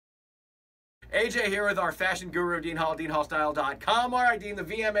AJ here with our fashion guru, Dean Hall, DeanHallStyle.com. All right, Dean, the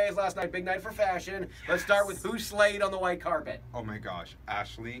VMAs last night, big night for fashion. Let's start with who slayed on the white carpet. Oh my gosh,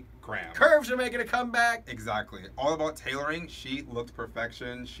 Ashley Graham. Curves are making a comeback. Exactly. All about tailoring. She looked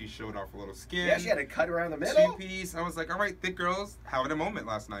perfection. She showed off a little skin. Yeah, she had a cut around the middle. Two-piece. I was like, all right, thick girls having a moment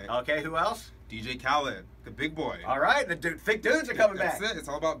last night. Okay, who else? DJ Khaled, the big boy. All right, the thick dudes are coming back. That's it. It's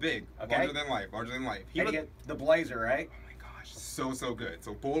all about big. Okay. Larger than life. Larger than life. And you get the blazer, right? Oh my gosh, so good.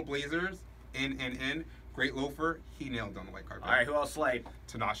 So bold blazers, in. Great loafer. He nailed on the white carpet. All right, who else slayed?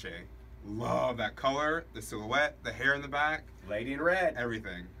 Tinashe. Love that color, the silhouette, the hair in the back. Lady in red.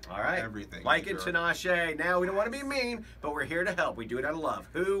 Everything. All right. Everything. Like it, Tinashe. Now, we don't want to be mean, but we're here to help. We do it out of love.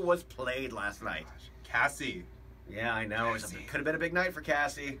 Who was played last night? Cassie. Yeah, I know. It could have been a big night for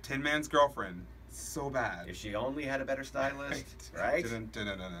Cassie. Tin Man's girlfriend. So bad. If she only had a better stylist, right?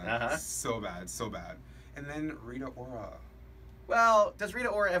 So bad. And then Rita Ora. Well, does Rita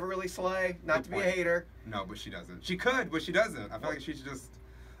Ora ever really slay? Not to be a hater. No, but she doesn't. She could, but she doesn't. I feel like she's just,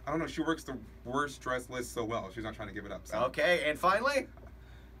 I don't know, she works the worst dress list so well. She's not trying to give it up. So. Okay, and finally?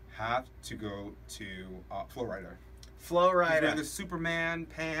 Have to go to Flo Rida. Flo Rida. He's wearing the Superman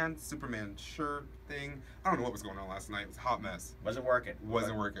pants, Superman shirt thing. I don't know what was going on last night. It was a hot mess. Wasn't working.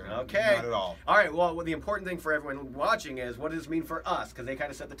 Wasn't working. Okay. Not at all. All right, well, the important thing for everyone watching is what does this mean for us? Because they kind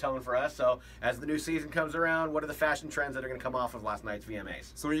of set the tone for us. So as the new season comes around, what are the fashion trends that are going to come off of last night's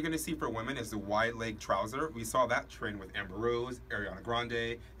VMAs? So what you're going to see for women is the wide leg trouser. We saw that trend with Amber Rose, Ariana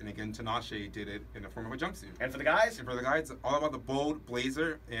Grande, and again, Tinashe did it in the form of a jumpsuit. And for the guys? And for the guys, all about the bold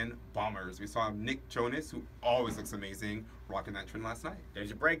blazer and bombers. We saw Nick Jonas, who always looks amazing, rocking that trend last night. There's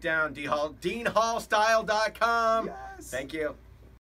your breakdown. DeanHallStyle.com. Yes. Thank you.